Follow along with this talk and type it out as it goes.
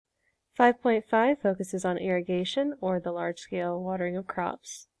5.5 focuses on irrigation, or the large-scale watering of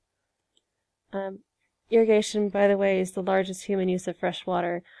crops. Irrigation, by the way, is the largest human use of fresh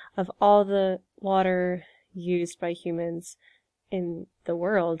water. Of all the water used by humans in the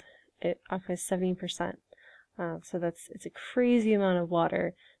world, it occupies 70%. So it's a crazy amount of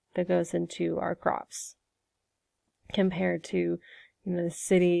water that goes into our crops compared to the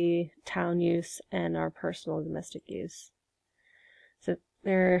city, town use, and our personal domestic use. So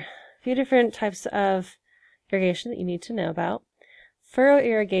there are a few different types of irrigation that you need to know about. Furrow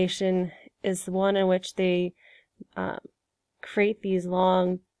irrigation is the one in which they create these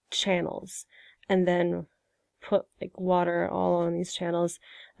long channels and then put like water all on these channels,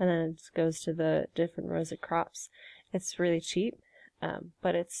 and then it goes to the different rows of crops. It's really cheap,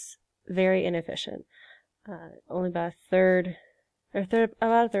 but it's very inefficient. Only about a third of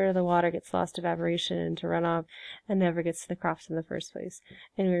the water gets lost to evaporation into runoff and never gets to the crops in the first place.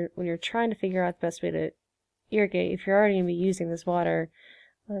 And when you're trying to figure out the best way to irrigate, if you're already going to be using this water,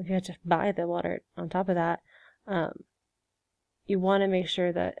 if you have to buy the water on top of that, you want to make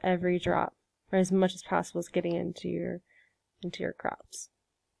sure that every drop, or as much as possible, is getting into your crops.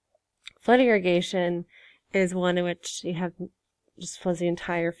 Flood irrigation is one in which you have just floods the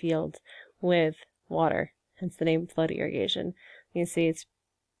entire field with water, hence the name flood irrigation. You can see it's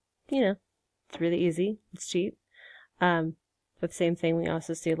really easy, it's cheap, but same thing, we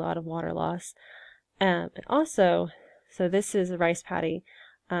also see a lot of water loss. And also, so this is a rice paddy,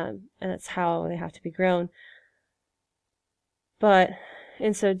 and that's how they have to be grown. But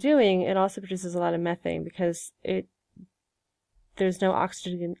in so doing, it also produces a lot of methane because there's no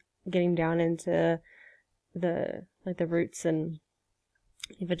oxygen getting down into the roots and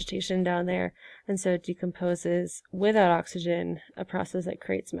vegetation down there, and so it decomposes without oxygen, a process that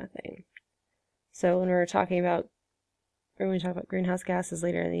creates methane. So when we talk about greenhouse gases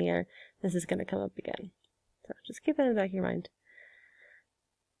later in the year, this is going to come up again. So just keep that in the back of your mind.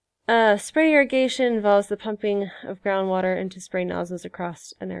 Spray irrigation involves the pumping of groundwater into spray nozzles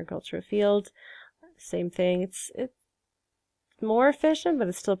across an agricultural field. Same thing. It's more efficient, but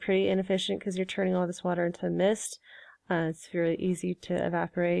it's still pretty inefficient because you're turning all this water into mist. It's really easy to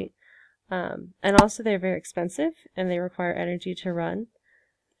evaporate. And also they're very expensive and they require energy to run.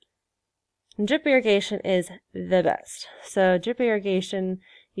 And drip irrigation is the best. So drip irrigation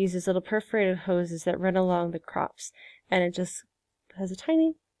uses little perforated hoses that run along the crops, and it just has a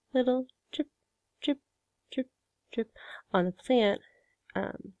tiny little drip, drip, drip, drip on the plant.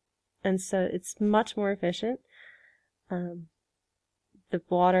 And so it's much more efficient. The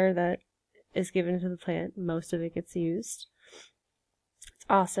water that is given to the plant, most of it gets used. It's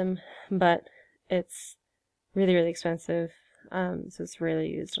awesome, but it's really, really expensive, so it's rarely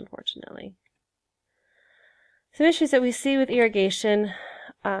used, unfortunately. Some issues that we see with irrigation,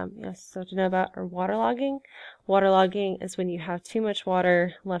 so to know about, are waterlogging. Waterlogging is when you have too much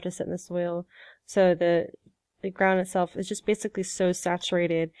water left to sit in the soil, so the ground itself is just basically so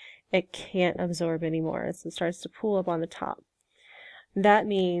saturated it can't absorb anymore. It starts to pool up on the top. That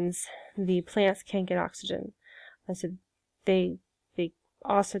means the plants can't get oxygen. So they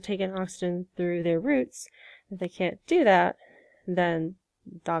also take in oxygen through their roots. If they can't do that, then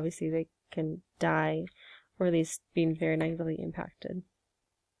obviously they can die, or at least being very negatively impacted.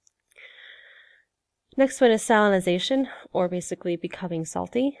 Next one is salinization, or basically becoming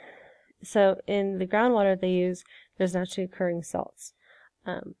salty. So in the groundwater they use, there's naturally occurring salts.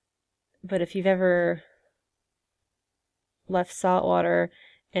 But if you've ever left salt water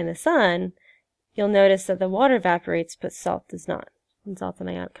in the sun, you'll notice that the water evaporates, but salt does not. And salt's an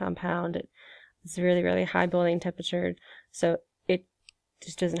ionic compound. It's really, really high boiling temperature, so it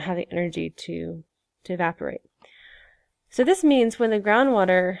just doesn't have the energy to evaporate. So this means when the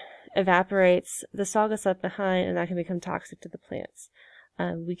groundwater evaporates, the salt gets left behind, and that can become toxic to the plants.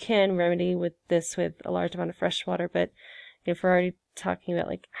 We can remedy this with a large amount of fresh water, but if we're already talking about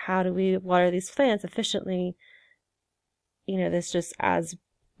like how do we water these plants efficiently, this just adds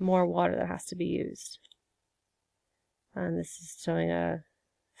more water that has to be used. And this is showing a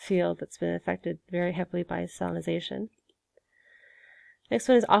field that's been affected very heavily by salinization. Next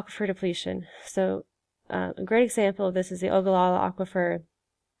one is aquifer depletion. So a great example of this is the Ogallala Aquifer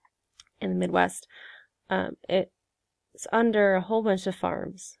in the Midwest. It's under a whole bunch of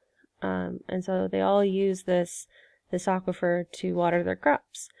farms, and so they all use this aquifer to water their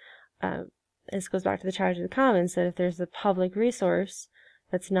crops. This goes back to the charge of the commons, that if there's a public resource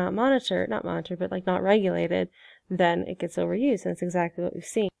that's not regulated, then it gets overused, and that's exactly what we've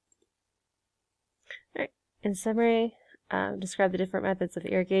seen. All right. In summary, describe the different methods of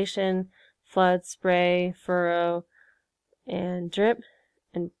irrigation: flood, spray, furrow, and drip.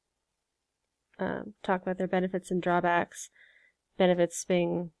 And talk about their benefits and drawbacks. Benefits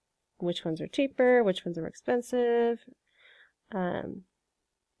being which ones are cheaper, which ones are more expensive,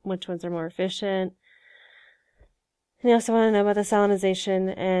 which ones are more efficient. And you also want to know about the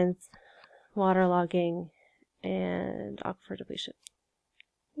salinization and waterlogging and aquifer depletion.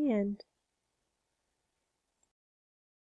 The end.